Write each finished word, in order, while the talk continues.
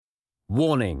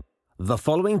Warning: the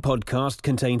following podcast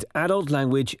contains adult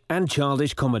language and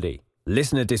childish comedy.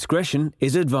 Listener discretion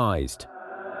is advised.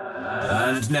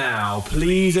 And now,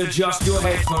 please adjust your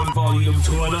headphone volume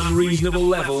to an unreasonable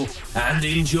level and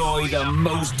enjoy the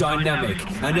most dynamic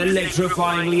and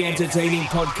electrifyingly entertaining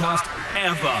podcast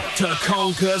ever to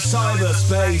conquer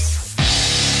cyberspace.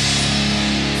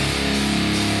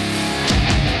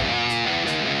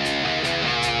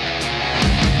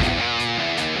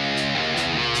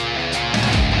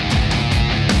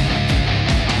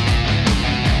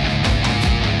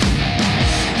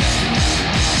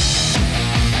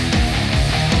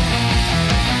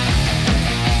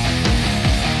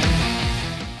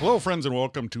 Hello, friends, and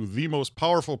welcome to the most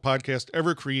powerful podcast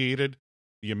ever created,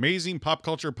 the Amazing Pop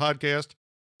Culture Podcast,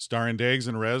 starring Dags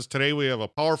and Rez. Today we have a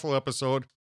powerful episode,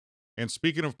 and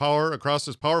speaking of power, across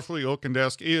this powerfully oaken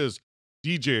desk is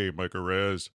DJ Micah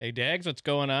Rez. Hey Dags, what's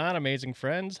going on? Amazing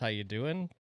friends, how you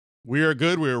doing? We are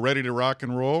good. We are ready to rock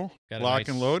and roll, Got a lock nice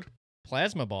and load.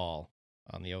 Plasma ball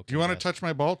on the oak. Do you want to touch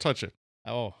my ball? Touch it.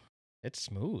 Oh, it's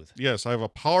smooth. Yes, I have a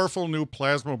powerful new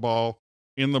plasma ball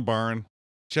in the barn.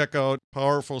 Check out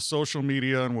powerful social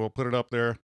media, and we'll put it up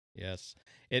there. Yes,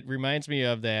 it reminds me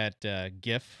of that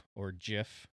GIF or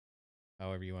GIF,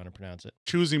 however you want to pronounce it.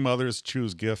 Choosy mothers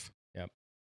choose GIF.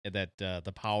 That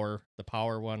the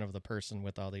power one of the person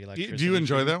with all the electricity. Do you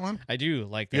enjoy that one? I do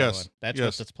like that Yes, one. That's yes.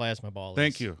 what this plasma ball is.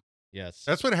 Thank you. Yes.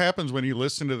 That's what happens when you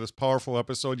listen to this powerful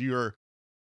episode. You are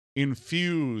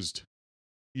infused.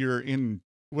 You're in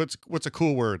what's a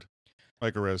cool word,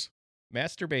 Micah Rez?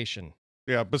 Masturbation.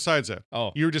 Yeah. Besides that,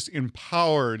 Oh, you're just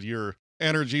empowered. Your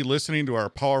energy listening to our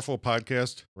powerful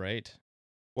podcast. right.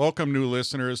 Welcome, new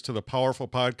listeners, to the powerful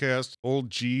podcast.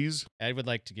 Old G's. I would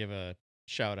like to give a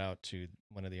shout out to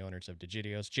one of the owners of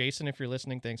Digidios. Jason, if you're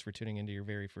listening, thanks for tuning into your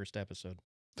very first episode.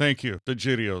 Thank you. The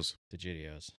Gidios.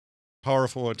 Digidios.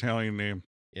 Powerful Italian name.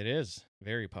 It is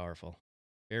very powerful,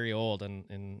 very old,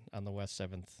 and on the West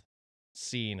 7th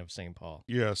scene of St. Paul,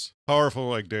 Yes. Powerful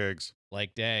like Dags.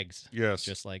 like Dags, Yes.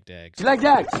 just like Dags. You like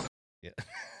that? Yeah,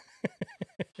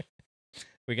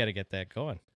 we got to get that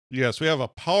going. Yes. We have a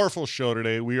powerful show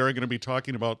today. We are going to be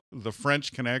talking about The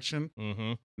French Connection,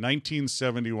 Mm-hmm.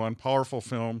 1971. Powerful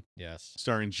film Yes,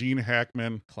 starring Gene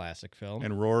Hackman classic film.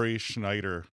 and Rory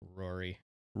Schneider. Rory.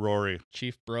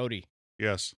 Chief Brody.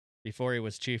 Yes. Before he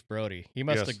was Chief Brody, he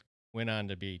must Yes. have went on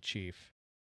to be chief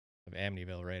of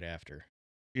Amityville right after.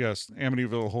 Yes.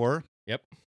 Amityville Horror. Yep,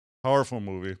 Powerful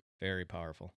movie. very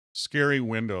powerful. Scary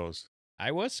windows.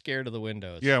 I was scared of the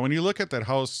windows. Yeah. When you look at that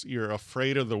house, you're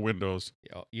afraid of the windows.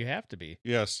 You have to be.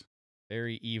 Yes.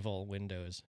 Very evil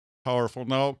windows. Powerful.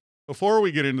 Now, before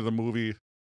we get into the movie,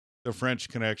 The French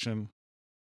Connection,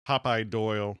 Popeye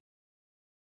Doyle,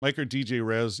 Mike or DJ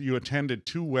Rez, you attended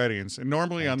 2 weddings. And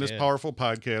normally I on this did. powerful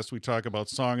podcast, we talk about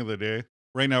Song of the Day.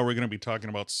 Right now, we're going to be talking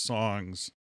about songs.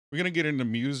 We're going to get into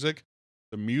music,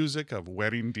 the music of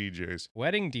wedding DJs.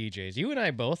 Wedding DJs. You and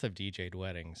I both have DJ'd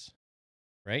weddings,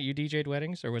 right? You DJ'd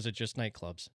weddings, or was it just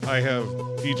nightclubs? I have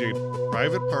DJ'd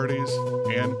private parties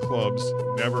and clubs,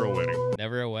 never a wedding.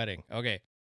 Never a wedding. Okay.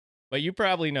 But you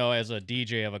probably know, as a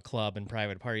DJ of a club and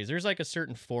private parties, there's like a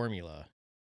certain formula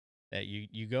that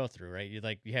you go through, right?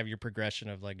 You have your progression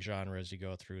of like genres you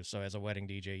go through. So as a wedding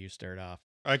DJ, you start off.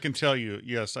 I can tell you,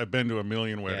 yes, I've been to a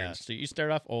million Yeah. weddings. So you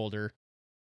start off older,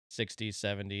 60s,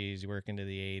 70s, you work into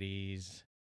the 80s,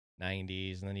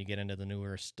 90s, and then you get into the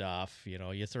newer stuff. You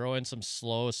know, you throw in some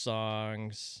slow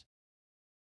songs,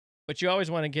 but you always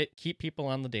want to keep people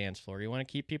on the dance floor. You want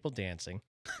to keep people dancing.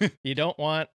 You don't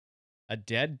want a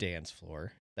dead dance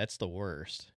floor. That's the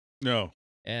worst. No,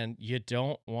 And you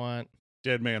don't want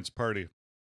Dead Man's Party,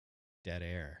 dead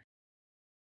air.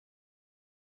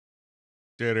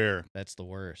 dead air, That's the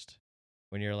worst.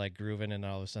 When you're like grooving and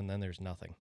all of a sudden then there's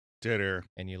nothing. dead air.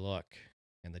 And you look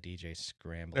and the DJ's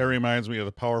scrambling. That reminds me of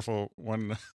the powerful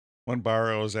one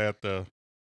bar I was at. The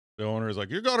owner is like,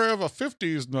 "You got to have a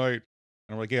 50s night."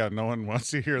 And I'm like, "Yeah, no one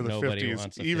wants to hear the Nobody 50s.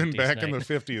 wants a Even 50s back in the night."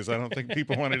 50s, I don't think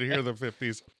people wanted to hear the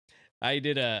 50s." I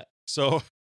did a So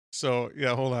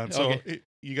yeah, hold on. So Okay.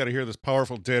 you got to hear this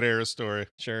powerful dead air story.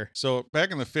 sure. So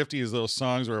back in the 50s, those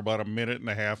songs were about a minute and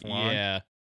a half long. Yeah.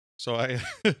 So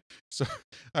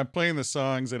I'm playing the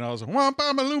songs, and I was like, "Wham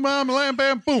bam loom bam lam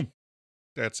bam boom."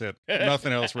 That's it.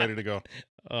 Nothing else ready to go.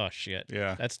 Oh shit.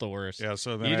 Yeah. That's the worst. Yeah.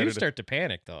 So then You I do had to- start to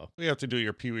panic though. You have to do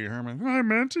your Pee Wee Herman. I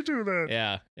meant to do that.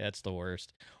 Yeah, that's the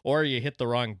worst. Or you hit the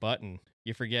wrong button.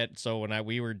 You forget. So when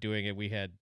we were doing it, we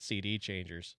had CD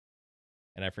changers,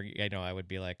 and I forget. I know I would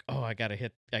be like, "Oh, I gotta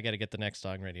get the next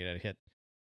song ready." And I'd hit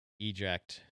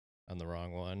eject on the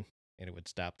wrong one, and it would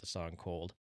stop the song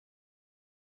cold.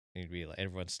 And you'd be like,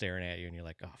 everyone's staring at you, and you're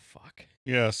like, oh fuck,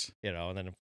 Yes. you know. And then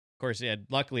of course, yeah,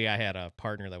 luckily I had a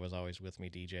partner that was always with me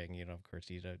DJing. You know, of course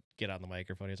he'd get on the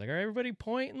microphone. He's like, all right, everybody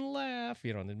point and laugh.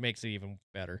 You know, and it makes it even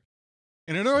better.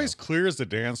 And it always clears the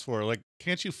dance floor. Like,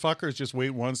 can't you fuckers just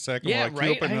wait 1 second Yeah, while I queue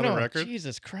right. up I another know. record?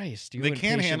 Jesus Christ, you They can't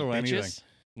impatient handle anything. bitches.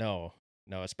 No,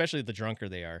 especially the drunker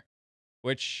they are.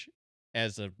 Which,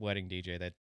 as a wedding DJ,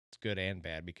 that's good and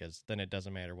bad, because then it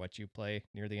doesn't matter what you play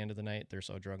near the end of the night. They're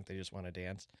so drunk they just want to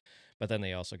dance. But then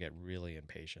they also get really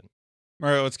impatient. All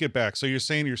right, let's get back. So you're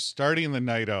saying you're starting the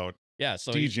night out. Yeah,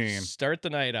 so you DJing. start the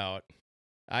night out.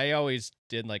 I always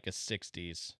did like a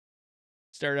 60s.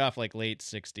 Started off like late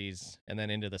 60s and then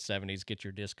into the 70s, get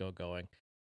your disco going.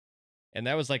 And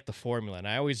that was like the formula. And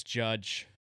I always judge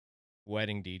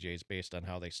wedding DJs based on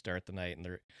how they start the night.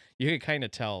 And you can kind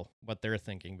of tell what they're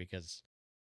thinking, because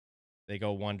they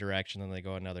go one direction and they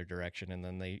go another direction. And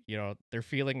then they're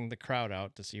feeling the crowd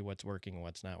out to see what's working and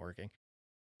what's not working.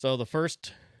 So the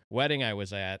first wedding I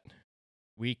was at,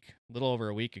 little over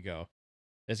a week ago,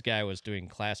 this guy was doing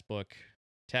class book,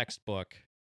 textbook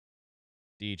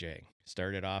DJing.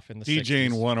 Started off in the DJing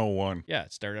 60s. 101. Yeah,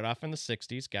 it started off in the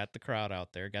 60s, got the crowd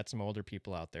out there, got some older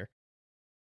people out there.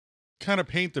 Kind of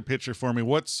paint the picture for me.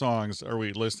 What songs are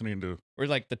we listening to? We're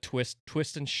like the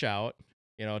twist and shout,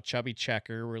 Chubby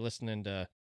Checker. We're listening to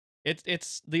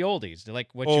it's the oldies,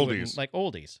 like what Oldies. you would like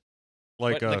oldies.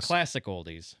 Like the us. classic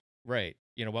oldies. Right.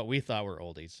 What we thought were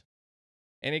oldies.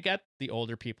 And it got the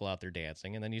older people out there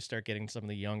dancing, and then you start getting some of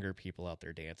the younger people out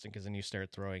there dancing, because then you start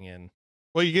throwing in.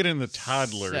 Well, you get in the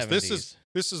toddlers. 70s.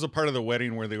 This is a part of the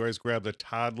wedding where they always grab the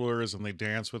toddlers and they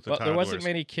dance with the toddlers. There wasn't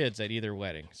many kids at either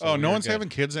wedding. So no we one's were good. having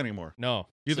kids anymore. No.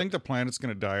 Do you think the planet's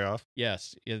going to die off?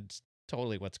 Yes, it's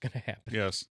totally what's going to happen.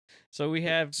 Yes. So we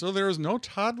have So there was no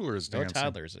toddlers no dancing.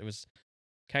 toddlers. It was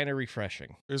kind of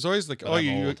refreshing. There's always like, But oh, I'm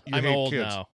you old. hate I'm old kids.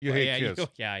 now. You Well, hate yeah, kids.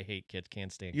 Yeah, I hate kids.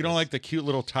 Can't stand. You don't kids. like the cute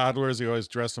little toddlers. You always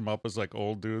dress them up as like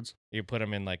old dudes. You put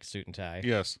them in like suit and tie.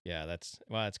 Yes. Yeah, that's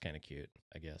kind of cute,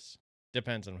 I guess.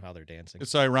 Depends on how they're dancing.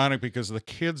 It's ironic because the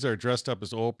kids are dressed up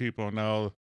as old people, and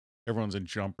now everyone's in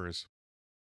jumpers.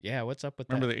 Yeah, what's up with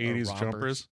Remember that? the 80s rompers?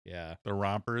 jumpers? Yeah, The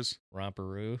rompers?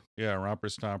 romperoo. Yeah, romper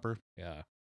stomper. Yeah.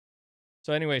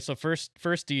 So anyway, first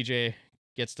DJ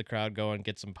gets the crowd going,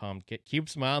 gets them pumped,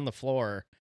 keeps them on the floor.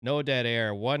 No dead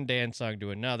air. One dance song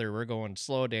to another. We're going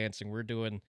slow dancing. We're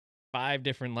doing 5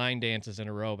 different line dances in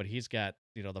a row, but he's got,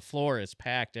 the floor is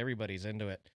packed. Everybody's into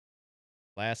it.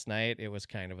 Last night, it was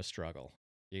kind of a struggle.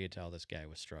 You could tell this guy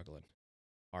was struggling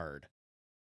hard.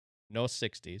 No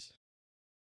 60s.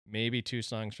 Maybe 2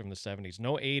 songs from the 70s.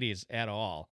 No 80s at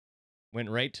all. Went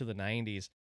right to the 90s.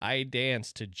 I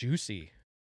danced to Juicy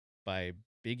by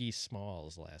Biggie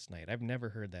Smalls last night. I've never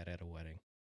heard that at a wedding.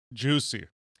 Juicy.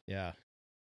 Yeah.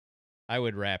 I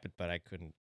would rap it, but I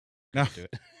couldn't Now, do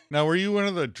it. now, were you one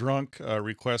of the drunk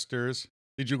requesters?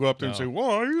 Did you go up there and No. say,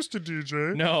 well, I used to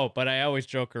DJ? No, but I always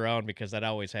joke around, because that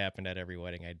always happened at every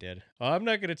wedding I did. I'm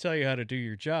not going to tell you how to do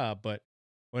your job, but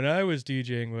when I was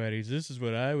DJing weddings, this is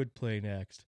what I would play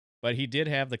next. But he did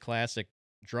have the classic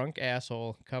drunk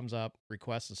asshole comes up,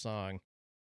 requests a song.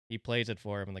 He plays it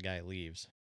for him, and the guy leaves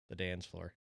the dance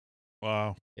floor.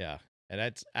 Wow. Yeah.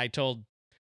 And I told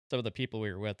some of the people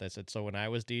we were with, I said, so when I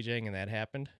was DJing and that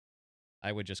happened,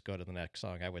 I would just go to the next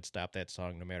song. I would stop that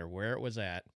song no matter where it was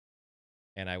at,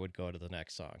 and I would go to the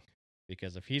next song.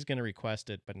 Because if he's going to request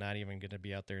it but not even going to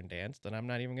be out there and dance, then I'm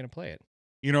not even going to play it.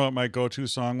 You know what my go-to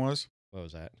song was? What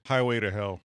was that? Highway to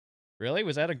Hell. Really?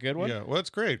 Was that a good one? Yeah, well, it's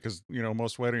great because,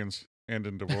 most weddings end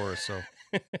in divorce. So,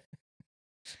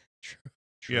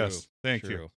 True. yes, thank you.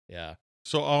 True. Yeah.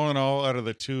 So, all in all, out of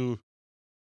the 2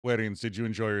 weddings, did you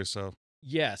enjoy yourself?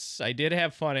 Yes, I did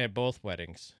have fun at both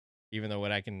weddings. Even though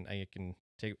what I can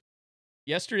take.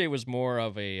 Yesterday was more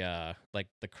of a like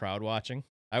the crowd watching.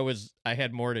 I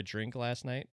had more to drink last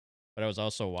night, but I was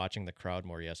also watching the crowd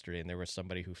more yesterday, and there was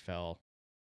somebody who fell.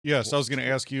 Yes, I was going to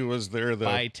ask you, was there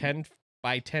by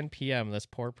 10 p.m. This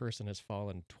poor person has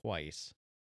fallen twice,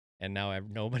 and now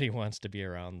nobody wants to be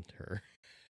around her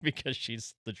because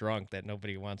she's the drunk that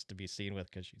nobody wants to be seen with,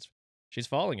 because she's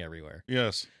falling everywhere.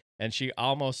 Yes. And she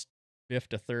almost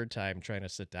biffed a 3rd time trying to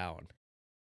sit down.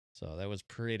 So that was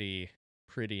pretty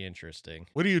interesting.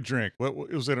 What do you drink? What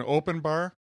was it, an open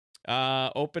bar?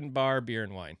 Open bar, beer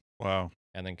and wine. Wow.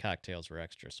 And then cocktails were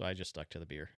extra, so I just stuck to the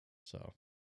beer. So,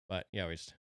 but you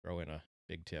always throw in a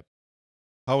big tip.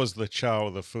 How was the chow,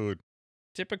 the food?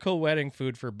 Typical wedding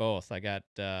food for both. I got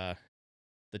the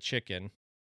chicken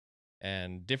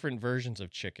and different versions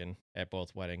of chicken at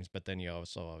both weddings, but then you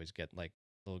also always get like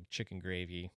little chicken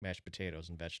gravy, mashed potatoes,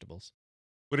 and vegetables.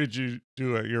 What did you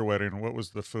do at your wedding? What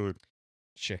was the food?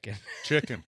 Chicken.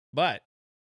 Chicken. But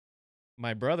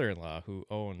my brother-in-law, who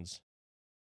owns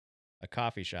a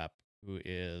coffee shop, who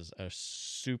is a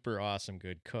super awesome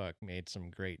good cook, made some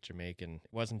great Jamaican. It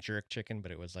wasn't jerk chicken,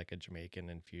 but it was like a Jamaican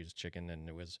infused chicken, and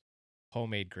it was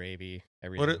homemade gravy.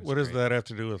 Everything was What does great. that have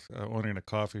to do with owning a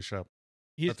coffee shop?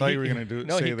 I He's- thought he- you were going to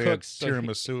no, say he they cooks, had so he-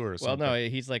 tiramisu or Well, something. no,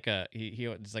 he's like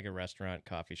it's like a restaurant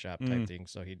coffee shop type thing.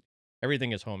 So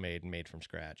everything is homemade and made from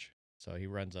scratch. So he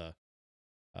runs a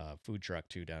food truck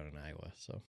too down in Iowa.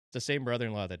 So it's the same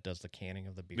brother-in-law that does the canning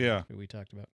of the beer Yeah. that we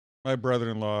talked about. My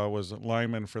brother-in-law was a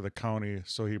lineman for the county,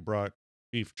 so he brought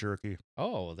beef jerky.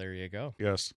 Oh, there you go.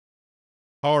 Yes.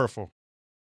 Powerful.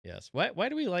 Yes. Why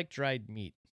do we like dried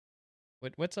meat?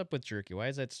 What's up with jerky? Why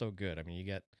is that so good? I mean, you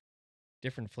get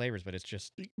different flavors, but it's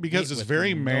just Because meat it's with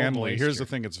very no manly. Here's the moisture.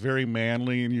 thing, it's very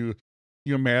manly, and you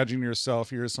imagine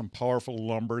yourself, you're some powerful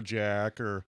lumberjack,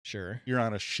 or Sure. you're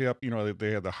on a ship, they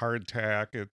had the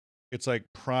hardtack. It's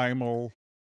like primal.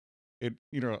 It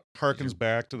harkens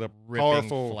back to the Ripping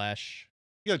powerful flesh.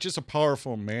 Yeah, just a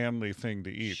powerful manly thing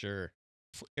to eat. Sure.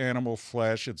 Animal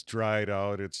flesh, it's dried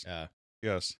out. It's Yeah.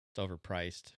 yes. It's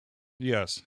overpriced.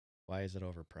 Yes. Why is it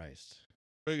overpriced?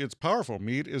 But it's powerful.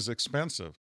 Meat is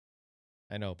expensive.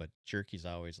 I know, but jerky's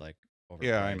always like overpriced.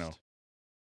 Yeah, I know.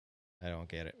 I don't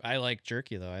get it. I like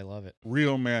jerky though. I love it.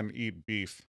 Real men eat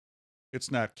beef.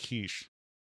 It's not quiche.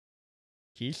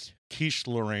 Quiche? Quiche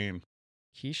Lorraine.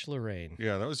 Quiche Lorraine.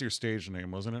 Yeah, that was your stage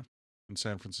name, wasn't it? In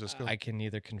San Francisco? I can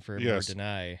neither confirm Yes. or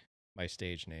deny my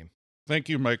stage name. Thank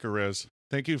you, Mike Arez.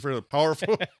 Thank you for the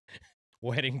powerful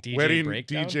Wedding DJ wedding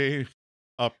breakdown. DJ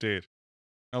update.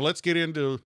 Now let's get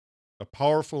into the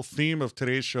powerful theme of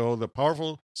today's show, the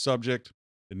powerful subject,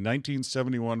 the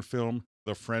 1971 film,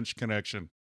 The French Connection.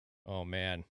 Oh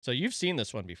man. So you've seen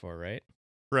this one before, right?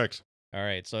 Correct. All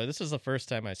right. So this is the first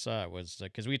time I saw it was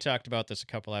because we talked about this a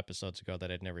couple episodes ago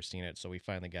that I'd never seen it. So we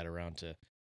finally got around to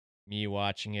me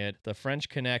watching it. The French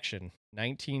Connection,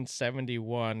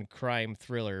 1971 crime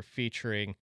thriller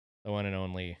featuring the one and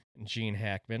only Gene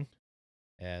Hackman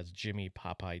as Jimmy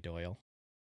Popeye Doyle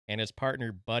and his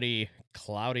partner Buddy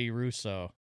Cloudy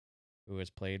Russo, who is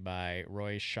played by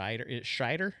Roy Scheider.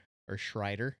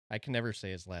 I can never say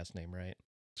his last name right.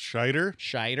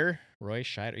 Scheider? Roy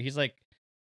Scheider. He's like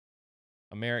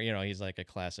he's like a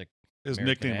classic His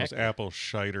American nickname was actor. Apple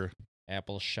Scheider.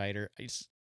 Apple Scheider.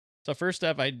 So first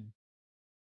off, I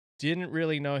didn't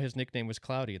really know his nickname was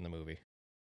Cloudy in the movie.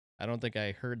 I don't think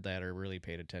I heard that or really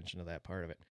paid attention to that part of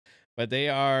it. But they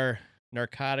are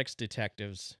narcotics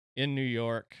detectives in New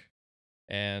York,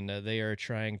 and they are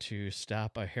trying to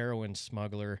stop a heroin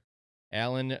smuggler,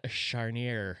 Alan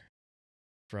Charnier,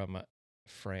 from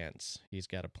France. He's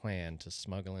got a plan to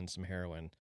smuggle in some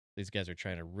heroin. These guys are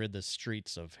trying to rid the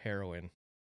streets of heroin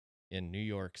in New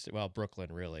York, well,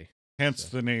 Brooklyn, really. Hence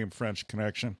the name French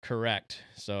Connection. Correct.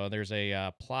 So there's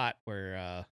a plot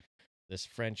where this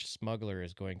French smuggler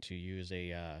is going to use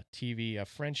a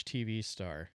French TV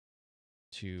star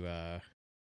to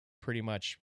pretty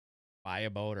much buy a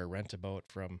boat or rent a boat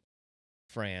from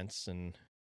France and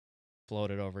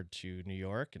float it over to New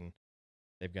York. And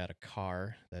they've got a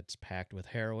car that's packed with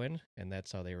heroin, and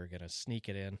that's how they were going to sneak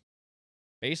it in.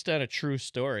 Based on a true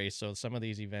story, so some of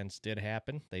these events did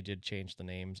happen. They did change the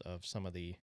names of some of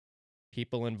the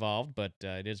people involved, but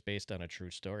it is based on a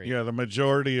true story. Yeah, the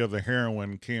majority of the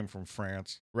heroin came from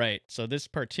France. Right. So this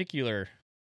particular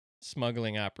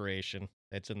smuggling operation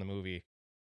that's in the movie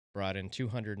brought in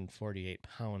 248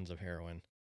 pounds of heroin.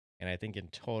 And I think in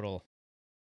total,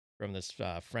 from this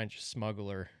French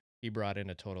smuggler, he brought in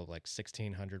a total of like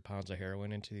 1,600 pounds of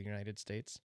heroin into the United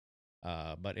States.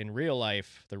 But in real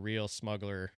life, the real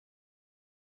smuggler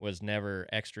was never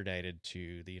extradited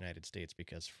to the United States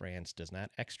because France does not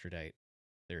extradite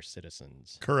their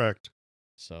citizens. Correct.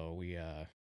 So we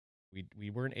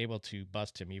weren't able to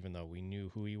bust him, even though we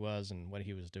knew who he was and what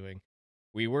he was doing.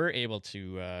 We were able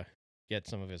to get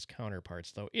some of his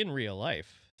counterparts, though, in real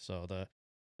life. So the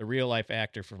real life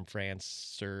actor from France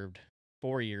served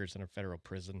 4 years in a federal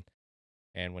prison,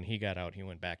 and when he got out, he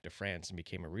went back to France and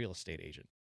became a real estate agent.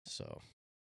 So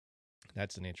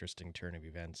that's an interesting turn of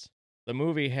events. The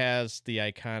movie has the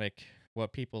iconic,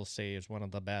 what people say is one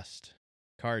of the best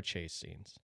car chase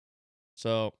scenes.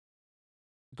 So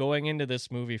going into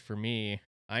this movie for me,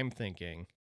 I'm thinking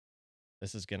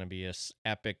this is going to be a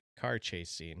epic car chase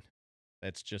scene.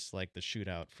 That's just like the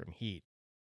shootout from Heat.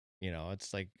 You know,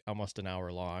 it's like almost an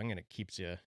hour long and it keeps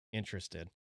you interested.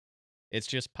 It's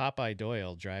just Popeye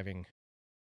Doyle driving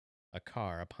a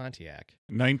car, a Pontiac.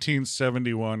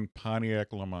 1971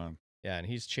 Pontiac Le Mans. Yeah, and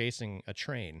he's chasing a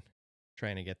train,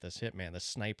 trying to get this hitman, the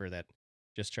sniper that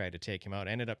just tried to take him out,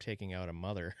 ended up taking out a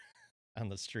mother on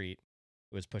the street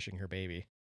who was pushing her baby.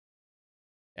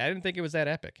 I didn't think it was that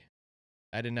epic.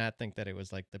 I did not think that it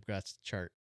was like the best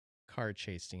car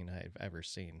chase scene I've ever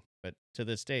seen. But to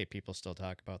this day, people still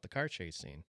talk about the car chase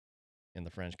scene in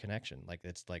The French Connection. Like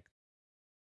it's like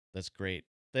this great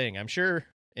thing. I'm sure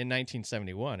in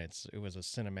 1971 it was a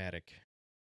cinematic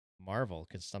marvel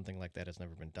because something like that has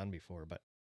never been done before. But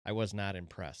I was not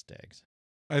impressed, Diggs.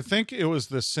 I think it was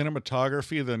the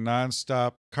cinematography, the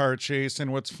nonstop car chase.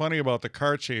 And what's funny about the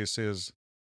car chase is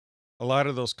a lot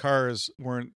of those cars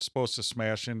weren't supposed to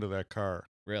smash into that car.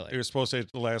 Really? They were supposed to,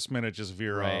 at the last minute, just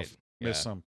veer off, miss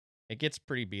them. It gets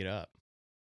pretty beat up.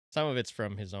 Some of it's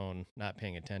from his own not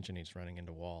paying attention. He's running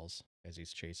into walls as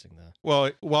he's chasing the...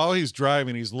 Well, while he's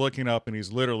driving, he's looking up and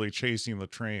he's literally chasing the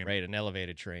train. Right, an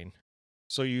elevated train.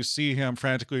 So you see him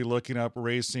frantically looking up,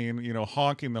 racing,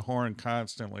 honking the horn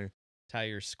constantly.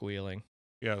 Tires squealing.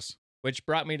 Yes. Which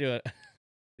brought me to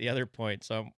the other point.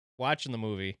 So I'm watching the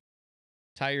movie.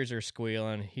 Tires are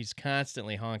squealing. He's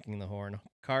constantly honking the horn.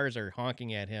 Cars are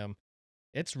honking at him.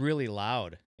 It's really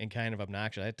loud and kind of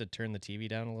obnoxious. I had to turn the TV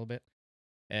down a little bit.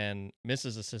 And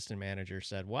Mrs. Assistant Manager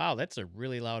said, "Wow, that's a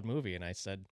really loud movie." And I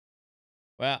said,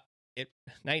 "Well,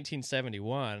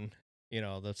 1971,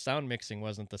 the sound mixing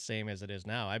wasn't the same as it is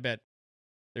now. I bet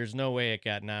there's no way it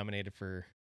got nominated for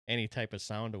any type of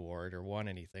sound award or won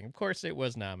anything." Of course, it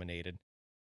was nominated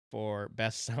for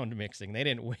best sound mixing. They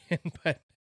didn't win, but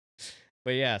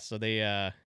yeah. So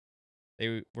they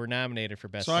were nominated for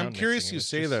best. So sound I'm curious you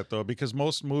say that though, because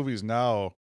most movies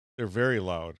now they're very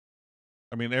loud.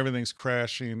 I mean, everything's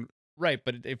crashing. Right,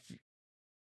 but if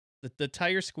the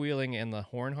tire squealing and the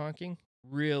horn honking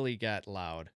really got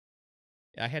loud,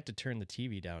 I had to turn the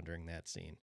TV down during that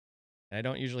scene. And I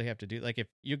don't usually have to do if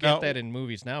you get that in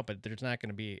movies now, but there's not going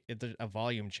to be a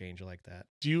volume change like that.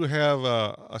 Do you have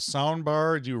a sound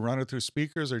bar? Do you run it through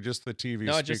speakers or just the TV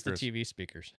no, speakers? Just the TV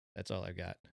speakers. That's all I've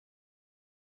got.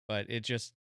 But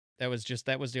that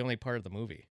was the only part of the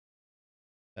movie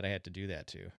that I had to do that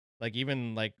to.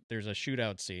 Even there's a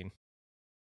shootout scene.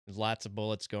 There's lots of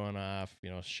bullets going off,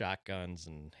 shotguns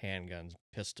and handguns,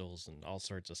 pistols and all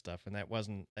sorts of stuff. And that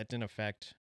didn't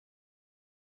affect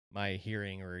my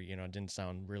hearing or, didn't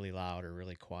sound really loud or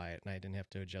really quiet. And I didn't have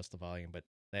to adjust the volume, but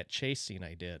that chase scene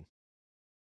I did.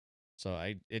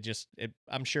 So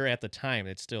I'm sure at the time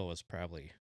it still was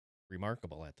probably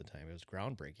remarkable at the time. It was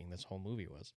groundbreaking. This whole movie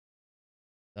was.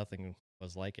 Nothing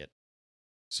was like it.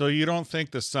 So you don't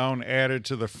think the sound added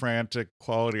to the frantic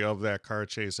quality of that car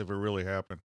chase if it really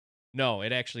happened? No,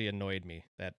 it actually annoyed me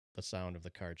that the sound of the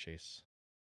car chase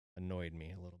annoyed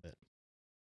me a little bit.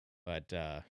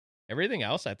 But everything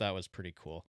else I thought was pretty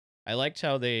cool. I liked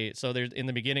how there's in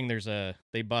the beginning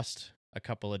they bust a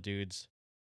couple of dudes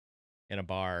in a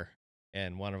bar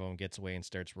and one of them gets away and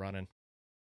starts running.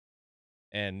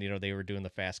 And they were doing the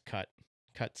fast cut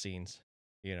scenes.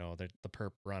 The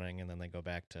perp running and then they go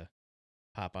back to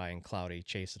Popeye and Cloudy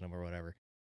chasing him or whatever.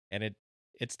 And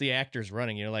it's the actors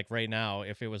running, right now,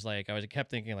 if it was I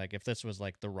kept thinking if this was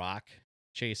The Rock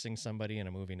chasing somebody in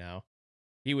a movie now,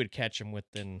 he would catch him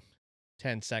within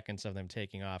 10 seconds of them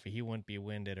taking off. He wouldn't be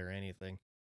winded or anything.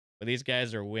 But these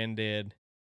guys are winded.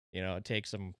 It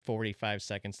takes them 45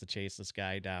 seconds to chase this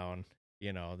guy down.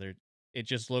 It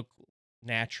just looked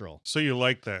natural. So you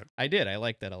like that? I did. I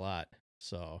liked that a lot.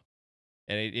 So,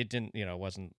 and it didn't,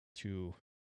 wasn't too,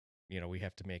 we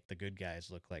have to make the good guys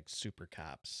look like super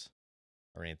cops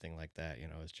or anything like that.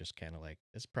 It's just kind of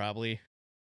it's probably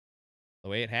the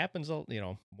way it happens,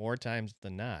 more times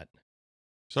than not.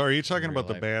 So are you talking about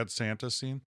the bad Santa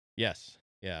scene? Yes.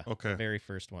 Yeah. Okay. The very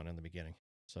first one in the beginning.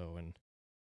 So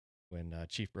when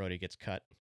Chief Brody gets cut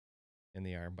in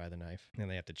the arm by the knife and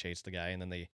they have to chase the guy, and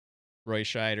then Roy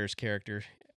Scheider's character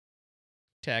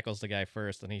tackles the guy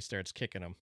first and he starts kicking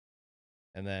him.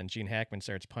 And then Gene Hackman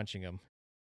starts punching him.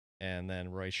 And then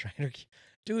Roy Scheider,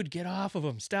 "Dude, get off of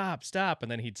him. Stop.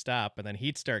 And then he'd stop. And then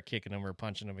he'd start kicking him or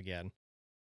punching him again.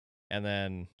 And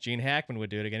then Gene Hackman would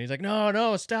do it again. He's like,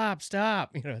 no, stop.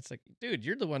 It's like, dude,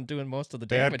 you're the one doing most of the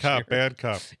damage. Bad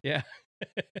cop. Yeah.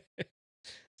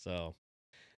 So,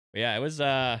 yeah, it was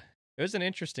an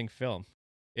interesting film.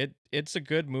 It's a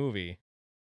good movie.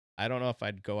 I don't know if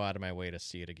I'd go out of my way to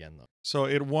see it again, though. So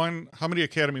it won. How many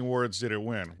Academy Awards did it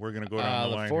win? We're going to go down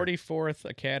the line. The 44th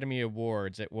Academy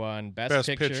Awards. It won Best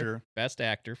Picture, Best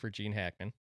Actor for Gene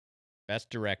Hackman,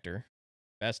 Best Director,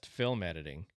 Best Film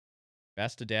Editing,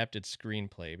 Best Adapted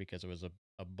Screenplay, because it was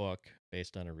a book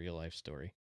based on a real-life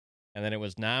story. And then it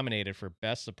was nominated for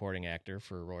Best Supporting Actor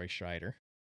for Roy Scheider,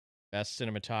 Best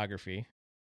Cinematography,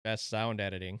 Best Sound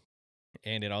Editing,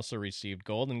 and it also received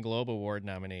Golden Globe Award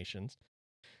nominations.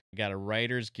 It got a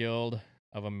Writers Guild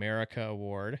of America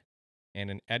Award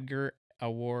and an Edgar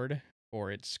Award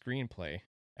for its screenplay.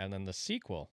 And then the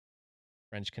sequel,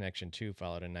 French Connection 2,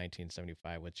 followed in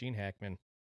 1975 with Gene Hackman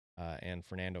and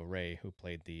Fernando Rey, who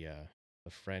played the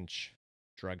French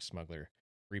drug smuggler,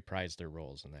 reprised their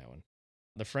roles in that one.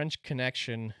 The French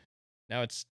Connection, now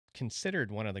it's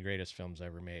considered one of the greatest films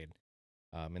ever made.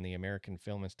 And the American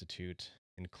Film Institute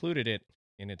included it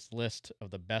in its list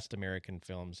of the best American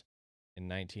films in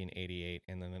 1988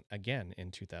 and then again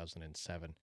in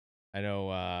 2007. I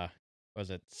know, was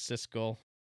it Siskel,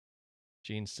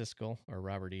 Gene Siskel, or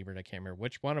Robert Ebert? I can't remember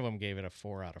which one of them gave it a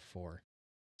 4 out of 4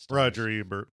 stars. Roger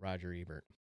Ebert. Roger Ebert.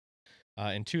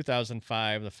 In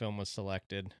 2005, the film was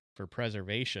selected for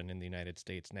preservation in the United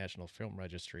States National Film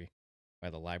Registry by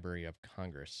the Library of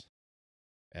Congress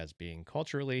as being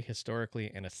culturally,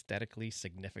 historically, and aesthetically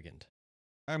significant.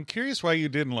 I'm curious why you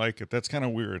didn't like it. That's kind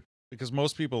of weird because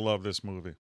most people love this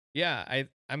movie. Yeah,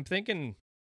 I'm thinking,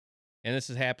 and this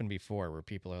has happened before, where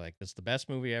people are like, "This is the best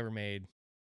movie ever made,"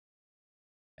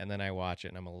 and then I watch it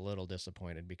and I'm a little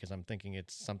disappointed because I'm thinking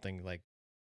it's something like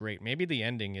great. Maybe the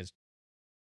ending is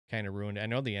kind of ruined. I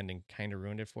know the ending kind of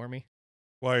ruined it for me.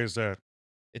 Why is that?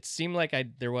 It seemed like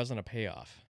there wasn't a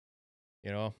payoff.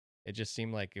 You know, it just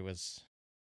seemed like it was.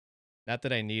 Not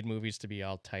that I need movies to be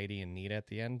all tidy and neat at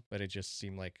the end, but it just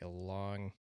seemed like a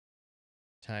long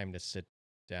time to sit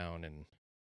down and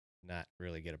not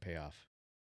really get a payoff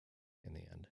in the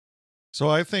end. So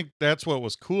I think that's what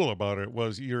was cool about it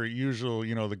was your usual,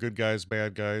 the good guys,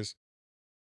 bad guys,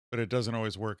 but it doesn't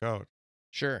always work out.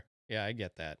 Sure. Yeah, I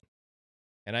get that.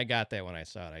 And I got that when I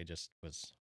saw it.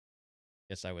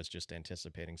 I was just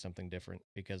anticipating something different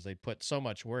because they put so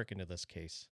much work into this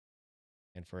case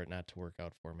and for it not to work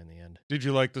out for him in the end. Did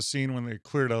you like the scene when they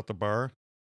cleared out the bar?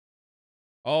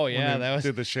 Oh yeah, that was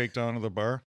did the shakedown of the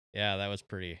bar? Yeah, that was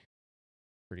pretty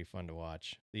fun to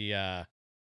watch. The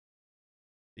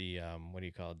what do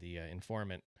you call it? The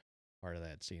informant part of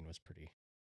that scene was pretty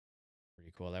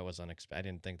cool. That was unexpected. I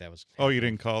didn't think that was Oh, you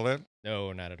didn't call that?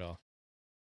 No, not at all.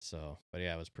 So, but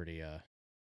yeah, it was pretty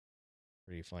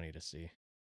funny to see.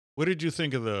 What did you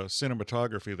think of the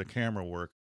cinematography, the camera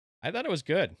work? I thought it was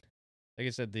good. Like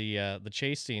I said, the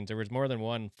chase scenes, there was more than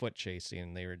one foot chase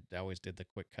scene. They always did the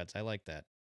quick cuts. I like that.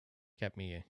 Kept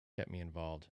me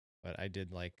involved. But I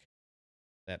did like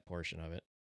that portion of it.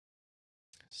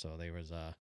 So there was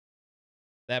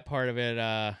that part of it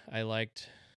I liked.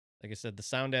 Like I said, the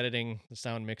sound editing, the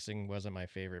sound mixing wasn't my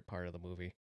favorite part of the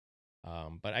movie.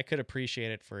 But I could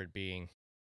appreciate it for it being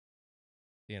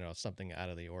something out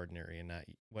of the ordinary and not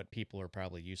what people are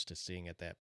probably used to seeing at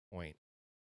that point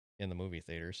in the movie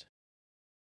theaters.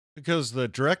 Because the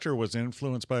director was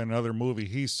influenced by another movie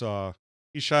he saw.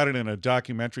 He shot it in a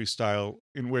documentary style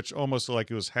in which almost like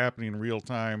it was happening in real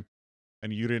time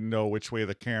and you didn't know which way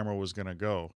the camera was going to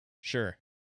go. Sure.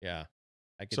 Yeah.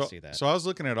 I could see that. So I was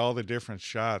looking at all the different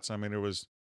shots. I mean, it was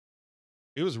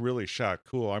really shot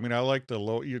cool. I mean, I like the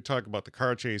low, you talk about the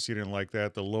car chase. You didn't like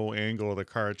that. The low angle of the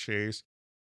car chase.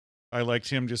 I liked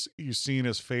him you seen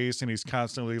his face and he's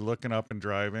constantly looking up and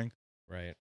driving.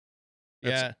 Right.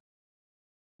 Yeah.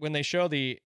 When they show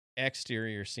the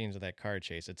exterior scenes of that car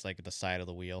chase, it's like the side of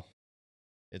the wheel.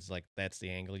 It's like that's the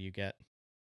angle you get.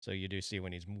 So you do see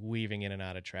when he's weaving in and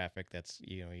out of traffic, that's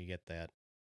you get that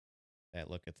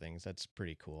look at things. That's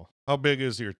pretty cool. How big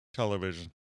is your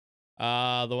television?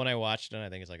 The one I watched on, I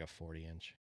think, is like a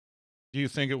 40-inch. Do you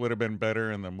think it would have been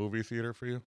better in the movie theater for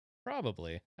you?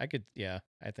 Probably. I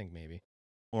think maybe.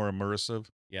 More immersive?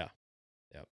 Yeah.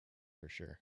 Yep. For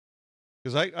sure.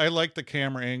 Because I like the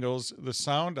camera angles. The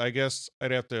sound, I guess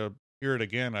I'd have to hear it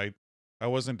again. I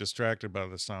wasn't distracted by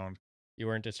the sound. You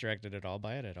weren't distracted at all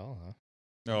by it at all, huh?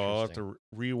 No, I'll have to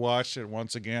rewatch it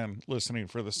once again, listening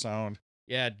for the sound.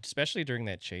 Yeah, especially during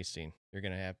that chase scene. You're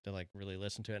going to have to really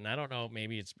listen to it. And I don't know,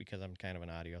 maybe it's because I'm kind of an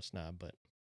audio snob, but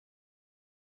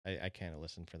I kind of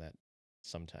listen for that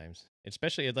sometimes.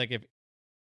 Especially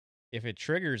if it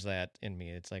triggers that in me,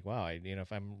 it's like, wow,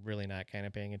 if I'm really not kind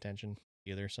of paying attention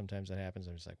either, sometimes that happens.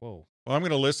 I'm just like, whoa. Well, I'm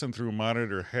going to listen through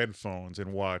monitor headphones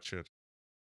and watch it.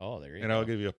 Oh, there you go. And I'll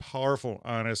give you a powerful,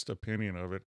 honest opinion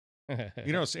of it.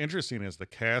 What's interesting is the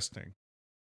casting.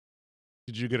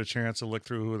 Did you get a chance to look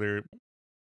through who they're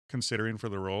considering for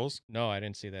the roles? No, I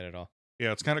didn't see that at all.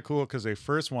 Yeah, it's kind of cool because they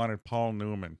first wanted Paul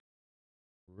Newman.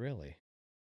 Really?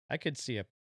 I could see a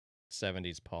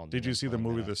 70s Paul Newman. Did you see the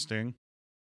movie The Sting?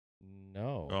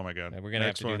 No. Oh my God. We're going to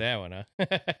have to do that one,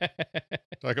 huh?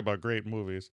 Talk about great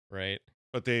movies. Right.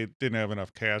 But they didn't have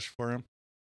enough cash for him.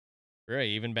 Right.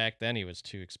 Even back then, he was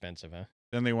too expensive, huh?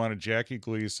 Then they wanted Jackie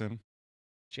Gleason.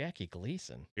 Jackie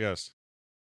Gleason? Yes.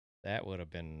 That would have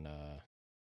been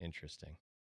interesting.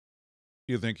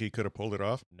 You think he could have pulled it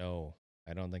off? No,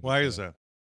 I don't think. Why is that?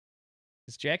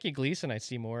 Is Jackie Gleason? I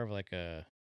see more of like a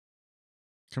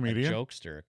Comedian?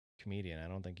 jokester, comedian. I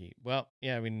don't think he. Well,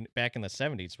 yeah. I mean, back in the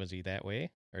 70s, was he that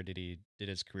way, or did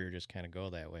his career just kind of go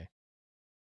that way?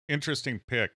 Interesting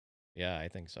pick. Yeah, I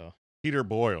think so. Peter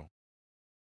Boyle.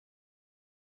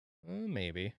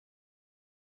 Maybe.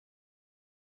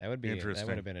 That would be that would Interesting.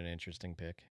 have been an interesting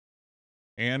pick.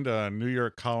 And New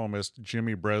York columnist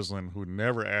Jimmy Breslin, who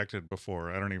never acted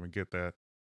before. I don't even get that.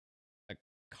 A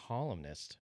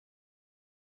columnist.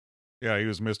 Yeah, he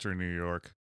was Mr. New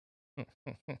York.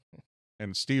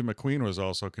 And Steve McQueen was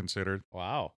also considered,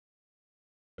 Wow.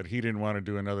 but he didn't want to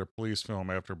do another police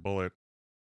film after Bullet.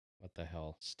 What the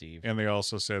hell, Steve? And they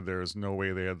also said there was no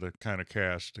way they had the kind of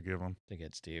cash to give him. To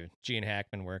get Steve. Gene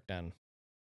Hackman worked on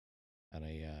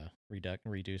a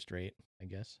reduced rate, I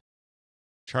guess.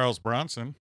 Charles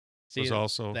Bronson See, was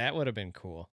also... that would have been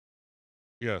cool.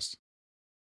 Yes.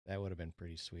 That would have been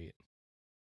pretty sweet.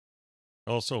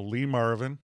 Also Lee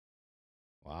Marvin,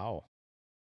 Wow.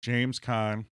 James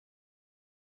Caan,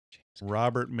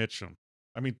 Robert Mitchum.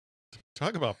 I mean,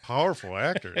 talk about powerful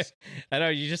actors. I know,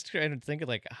 you just try to think of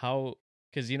like how,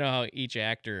 because you know how each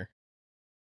actor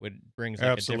brings like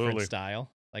a Absolutely. different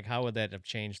style. Like, how would that have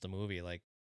changed the movie? Like,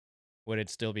 would it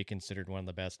still be considered one of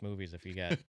the best movies if you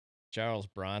got Charles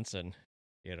Bronson?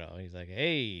 You know, he's like,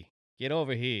 "Hey, get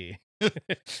over here."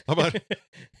 How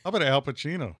about Al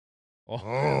Pacino?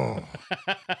 Oh,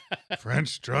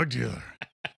 French drug dealer,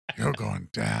 you're going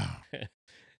down.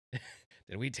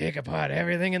 Did we take apart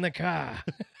everything in the car?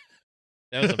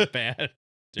 That was a bad.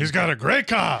 He's got a great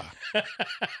car.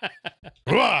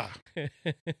 But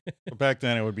back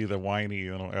then, it would be the whiny,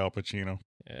 Al Pacino.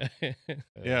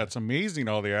 Yeah, it's amazing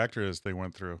all the actors they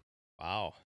went through.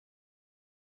 Wow.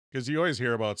 Because you always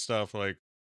hear about stuff like,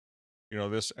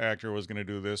 this actor was going to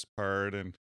do this part,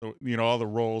 and all the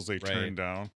roles they turned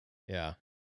down. Yeah,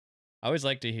 I always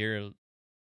like to hear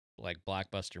like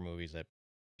blockbuster movies that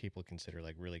people consider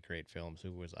like really great films.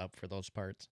 Who was up for those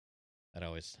parts? That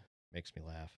always makes me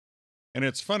laugh. And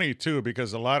it's funny too,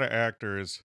 because a lot of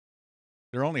actors,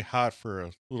 they're only hot for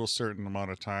a little certain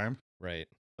amount of time. Right.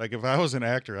 Like if I was an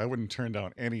actor, I wouldn't turn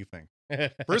down anything.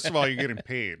 First of all, you're getting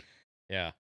paid.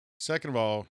 Yeah. Second of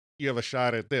all, you have a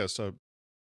shot at this, a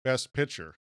best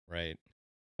picture. Right.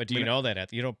 But do you know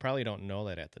that you probably don't know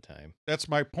that at the time. That's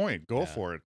my point. Go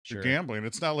for it. Sure. You're gambling.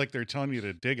 It's not like they're telling you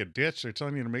to dig a ditch. They're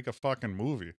telling you to make a fucking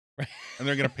movie. Right. And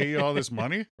they're going to pay you all this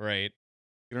money? Right.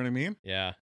 You know what I mean?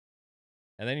 Yeah.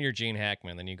 And then you're Gene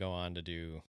Hackman. Then you go on to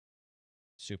do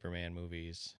Superman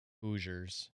movies,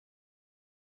 Hoosiers.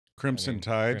 Crimson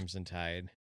Tide. Crimson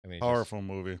Tide. I mean, powerful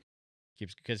movie.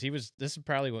 Because this is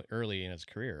probably early in his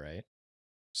career, right?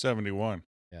 71.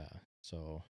 Yeah.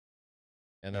 So,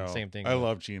 and then same thing. I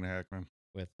love Gene Hackman.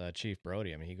 With Chief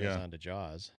Brody. I mean, he goes on to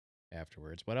Jaws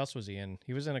afterwards. What else was he in?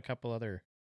 He was in a couple other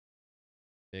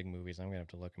big movies. I'm going to have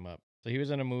to look him up. So he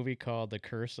was in a movie called The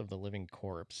Curse of the Living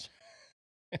Corpse.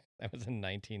 That was in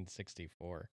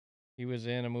 1964. He was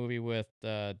in a movie with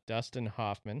Dustin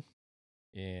Hoffman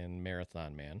in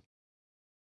Marathon Man.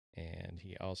 And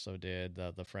he also did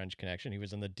the French Connection. He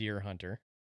was in The Deer Hunter.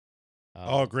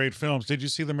 Great films. Did you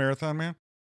see The Marathon Man?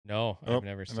 No, I've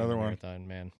never seen The Marathon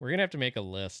Man. We're going to have to make a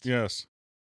list. Yes.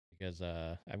 Because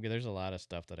there's a lot of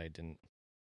stuff that I didn't.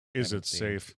 Is it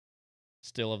safe?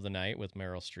 Still of the Night with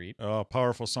Meryl Streep. Oh,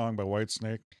 powerful song by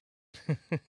Whitesnake.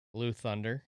 Blue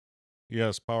Thunder.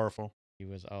 Yes, powerful. He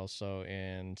was also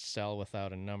in Cell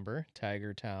Without a Number,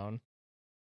 Tiger Town.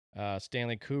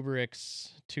 Stanley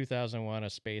Kubrick's 2001: A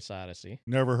Space Odyssey.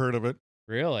 Never heard of it.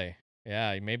 Really?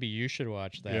 Yeah, maybe you should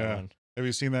watch that one. Have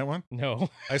you seen that one? No.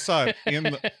 I saw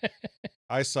it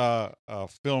I saw a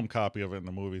film copy of it in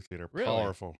the movie theater. Really?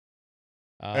 Powerful.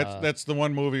 That's the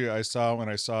one movie I saw. When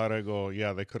I saw it, I go,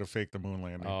 yeah, they could have faked the moon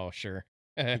landing. Oh, sure.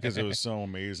 Because it was so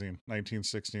amazing.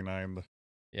 1969.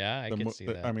 Yeah, I can see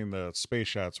that. I mean, the space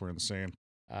shots were insane.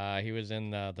 He was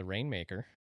in The Rainmaker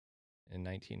in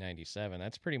 1997.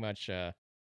 That's pretty much, I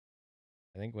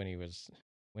think when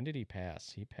did he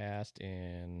pass? He passed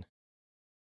in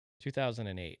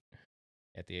 2008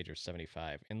 at the age of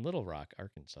 75 in Little Rock,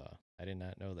 Arkansas. I did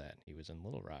not know that. He was in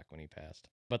Little Rock when he passed.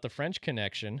 But The French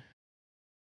Connection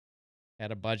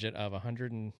had a budget of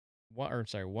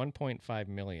 1.5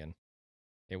 million.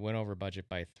 It went over budget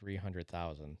by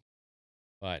 300,000.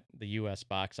 But the U.S.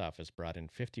 box office brought in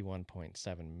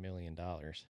 $51.7 million.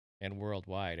 And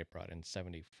worldwide, it brought in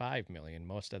 $75 million,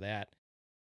 most of that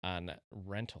on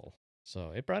rental.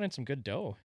 So it brought in some good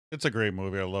dough. It's a great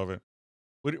movie. I love it.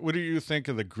 What do you think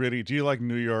of the gritty? Do you like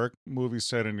New York movies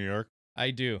set in New York? I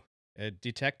do.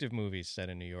 Detective movies set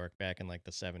in New York back in like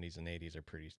the 70s and 80s are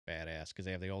pretty badass because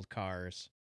they have the old cars.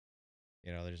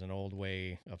 You know, there's an old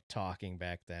way of talking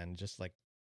back then, just like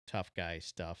tough guy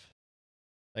stuff.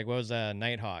 Like what was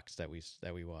Nighthawks that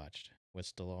we watched with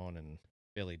Stallone and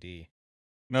Billy D.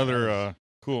 Another That was-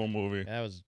 cool movie. That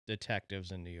was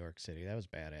detectives in New York City. That was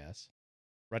badass.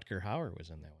 Rutger Hauer was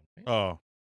in that one, right? Oh,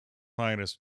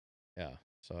 finest. Yeah.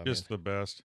 So I Just mean, the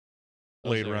best.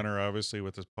 those Blade are- Runner, obviously,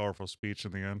 with his powerful speech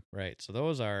in the end. right. So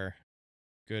those are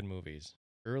good movies.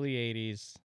 Early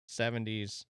 80s,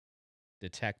 70s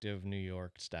detective New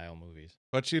York style movies.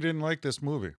 But you didn't like this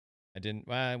movie.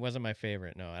 Well, it wasn't my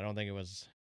favorite. No, I don't think it was.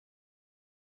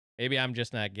 Maybe I'm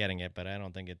just not getting it, but I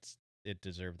don't think it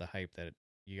deserved the hype that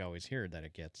you always hear that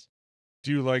it gets.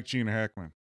 Do you like Gene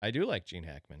Hackman? I do like Gene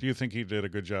Hackman. Do you think he did a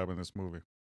good job in this movie?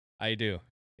 I do.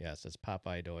 Yes, it's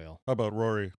Popeye Doyle. How about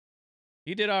Rory?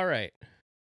 He did all right.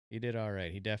 He did all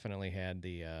right. He definitely had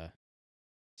the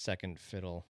second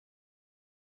fiddle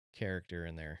character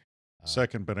in there.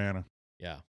 Second banana.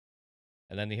 Yeah.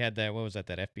 And then he had that, what was that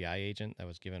FBI agent that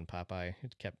was giving Popeye,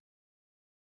 it kept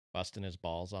busting his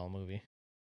balls all movie.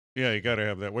 Yeah, you got to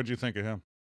have that. What'd you think of him?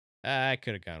 I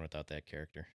could have gone without that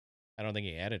character. I don't think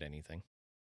he added anything.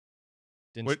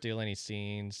 Didn't What- steal any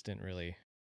scenes, didn't really,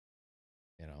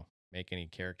 make any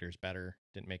characters better.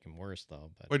 Didn't make him worse,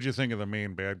 though. But What'd you think of the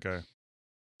main bad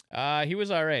guy? he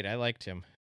was all right. I liked him.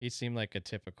 He seemed like a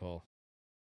typical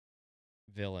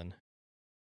villain.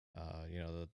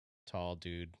 The tall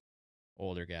dude,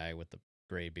 older guy with the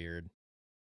gray beard.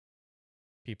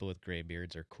 People with gray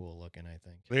beards are cool looking, I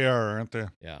think. They are, aren't they?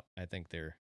 Yeah, I think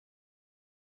they're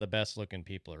the best looking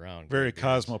people around. Very gray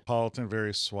beards. cosmopolitan,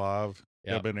 very suave,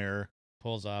 Yep. debonair,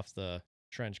 Pulls off the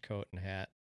trench coat and hat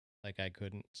like I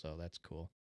couldn't, so that's cool.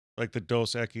 like the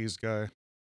Dos Equis guy.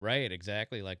 Right,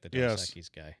 exactly like the Dos Yes.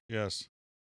 Equis guy. Yes.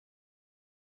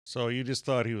 So you just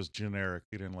thought he was generic.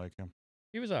 You didn't like him.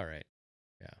 He was all right.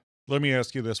 Let me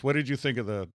ask you this. What did you think of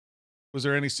was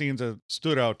there any scenes that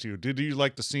stood out to you? Did you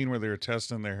like the scene where they were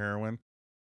testing their heroin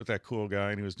with that cool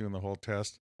guy and he was doing the whole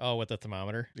test? Oh, with the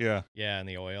thermometer? Yeah. Yeah, and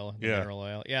the oil, the Yeah. mineral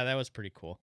oil. Yeah, that was pretty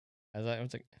cool. I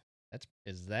was like,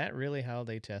 is that really how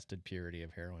they tested purity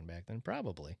of heroin back then?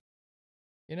 Probably.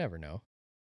 You never know.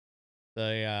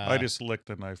 I just licked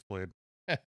the knife blade.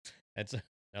 That's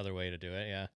another way to do it.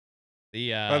 Yeah.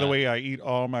 The By the way, I eat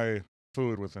all my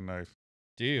food with a knife.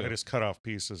 do you? I just cut off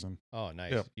pieces and Oh,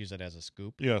 nice. Yeah. Use it as a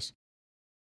scoop. yes.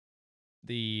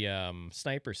 The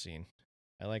sniper scene,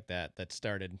 I like that. That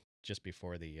started just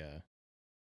before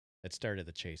that started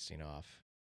the chase scene off.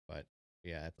 But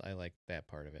yeah, I like that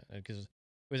part of it because it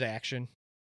was action.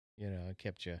 It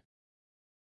kept you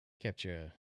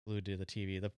glued to the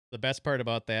TV. The best part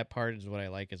about that part is what I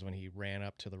like is when he ran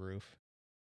up to the roof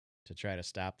to try to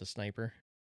stop the sniper,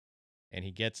 and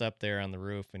he gets up there on the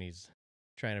roof and he's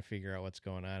trying to figure out what's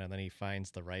going on, and then he finds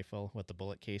the rifle with the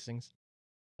bullet casings,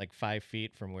 like 5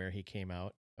 feet from where he came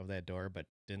out of that door, but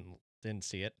didn't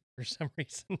see it for some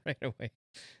reason right away.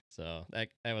 So that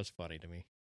was funny to me.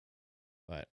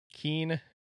 But keen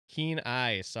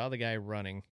eye saw the guy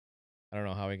running. I don't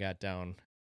know how he got down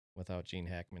without Gene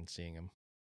Hackman seeing him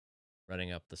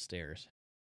running up the stairs.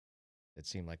 It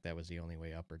seemed like that was the only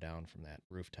way up or down from that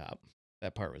rooftop.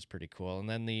 That part was pretty cool. And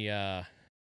then the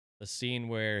scene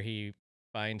where he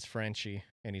finds Frenchie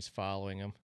and he's following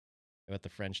him. But the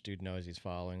French dude knows he's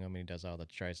following him, and he does all the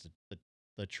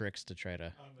tricks to try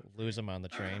to lose him on the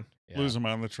train. Yeah. Lose him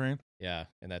on the train. Yeah,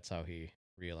 and that's how he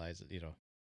realizes.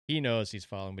 He knows he's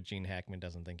following, but Gene Hackman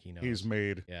doesn't think he knows. He's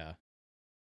made. Yeah.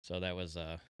 So that was.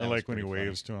 I that was like when he pretty funny.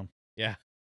 waves to him. Yeah.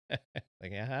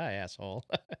 Like, yeah, hi, asshole.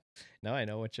 Now I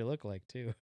know what you look like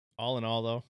too. All in all,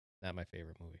 though, not my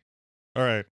favorite movie. All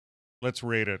right. Let's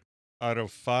rate it. Out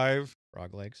of 5,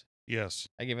 Frog Legs. yes.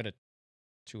 I give it a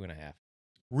 2.5.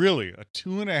 Really? A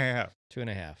 2.5.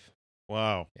 2.5.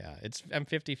 Wow. Yeah, I'm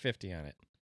 50-50 on it.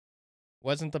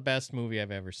 Wasn't the best movie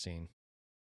I've ever seen.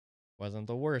 Wasn't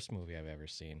the worst movie I've ever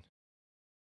seen.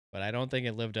 But I don't think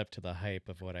it lived up to the hype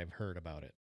of what I've heard about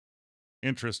it.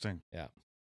 Interesting.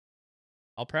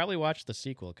 I'll probably watch the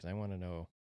sequel because I want to know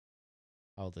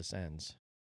how this ends.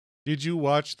 Did you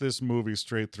watch this movie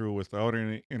straight through without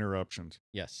any interruptions?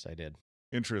 Yes, I did.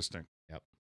 Interesting.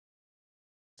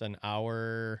 It's an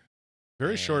hour.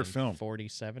 Very short and film.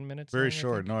 47 minutes. Very long, I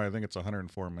short. think. No, I think it's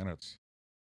 104 minutes.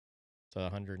 So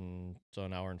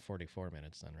an hour and 44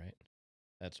 minutes then, right?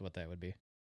 That's what that would be.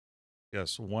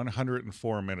 Yes,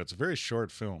 104 minutes. Very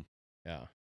short film. Yeah.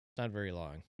 It's not very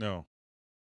long. No.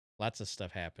 Lots of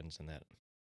stuff happens in that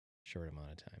short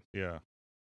amount of time. Yeah.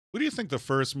 What do you think the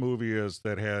first movie is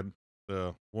that had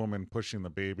the woman pushing the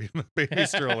baby in the baby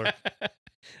stroller?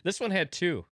 This one had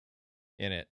 2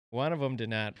 in it. One of them did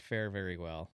not fare very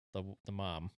well. The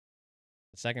mom.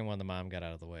 The second one, the mom got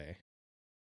out of the way.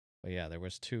 But yeah, there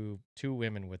was two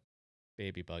women with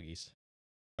baby buggies.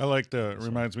 I like the,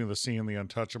 reminds me of the scene in The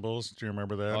Untouchables. Do you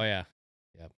remember that? Oh yeah,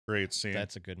 Great scene.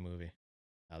 that's a good movie.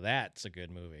 Now that's a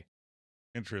good movie.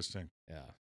 Interesting.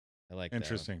 Yeah, I like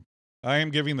Interesting. I am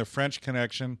giving The French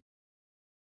Connection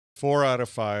 4 out of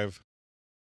 5 that.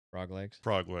 Frog legs.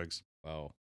 frog legs.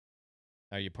 Whoa.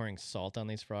 Are you pouring salt on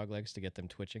these frog legs to get them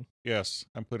twitching? Yes,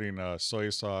 I'm putting soy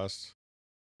sauce.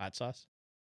 Hot sauce?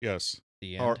 Yes.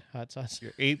 The Or- end hot sauce?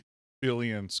 8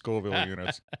 billion Scoville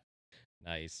units.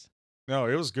 Nice. No,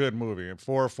 it was a good movie.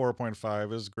 4.5. It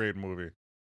was a great movie.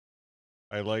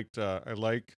 I like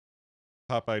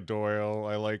Popeye Doyle.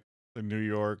 I like the New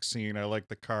York scene. I like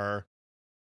the car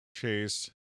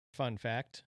chase. Fun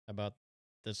fact about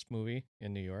this movie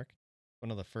in New York.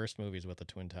 One of the first movies with the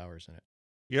Twin Towers in it.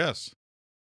 Yes.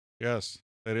 Yes.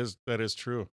 That is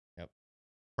true. Yep.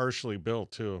 Partially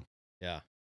built too. Yeah.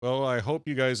 Well, I hope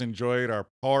you guys enjoyed our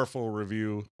powerful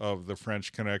review of The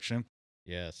French Connection.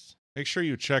 Yes. Make sure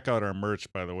you check out our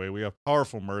merch, by the way. We have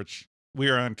powerful merch. We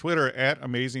are on Twitter at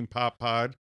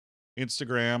AmazingPopPod,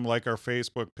 Instagram, like our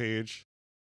Facebook page.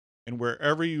 And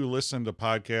wherever you listen to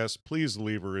podcasts, please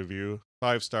leave a review,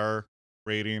 5-star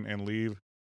rating, and leave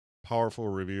a powerful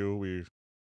review. We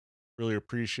really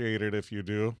appreciate it if you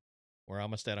do. We're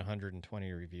almost at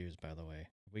 120 reviews, by the way.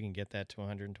 If we can get that to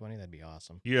 120, that'd be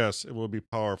awesome. Yes, it will be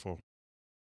powerful.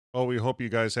 Well, we hope you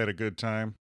guys had a good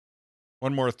time.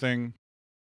 One more thing.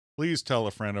 Please tell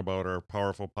a friend about our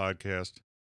powerful podcast.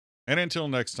 And until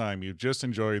next time, you've just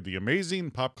enjoyed the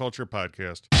Amazing Pop Culture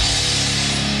Podcast.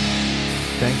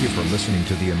 Thank you for listening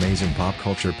to the Amazing Pop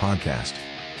Culture Podcast.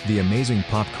 The Amazing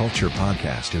Pop Culture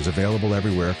Podcast is available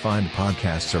everywhere fine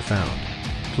podcasts are found.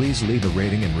 Please leave a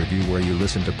rating and review where you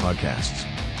listen to podcasts.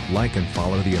 Like and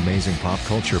follow the Amazing Pop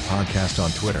Culture Podcast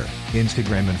on Twitter,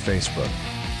 Instagram, and Facebook.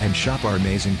 And shop our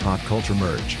Amazing Pop Culture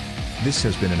merch. This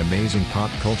has been an Amazing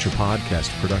Pop Culture Podcast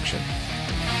production.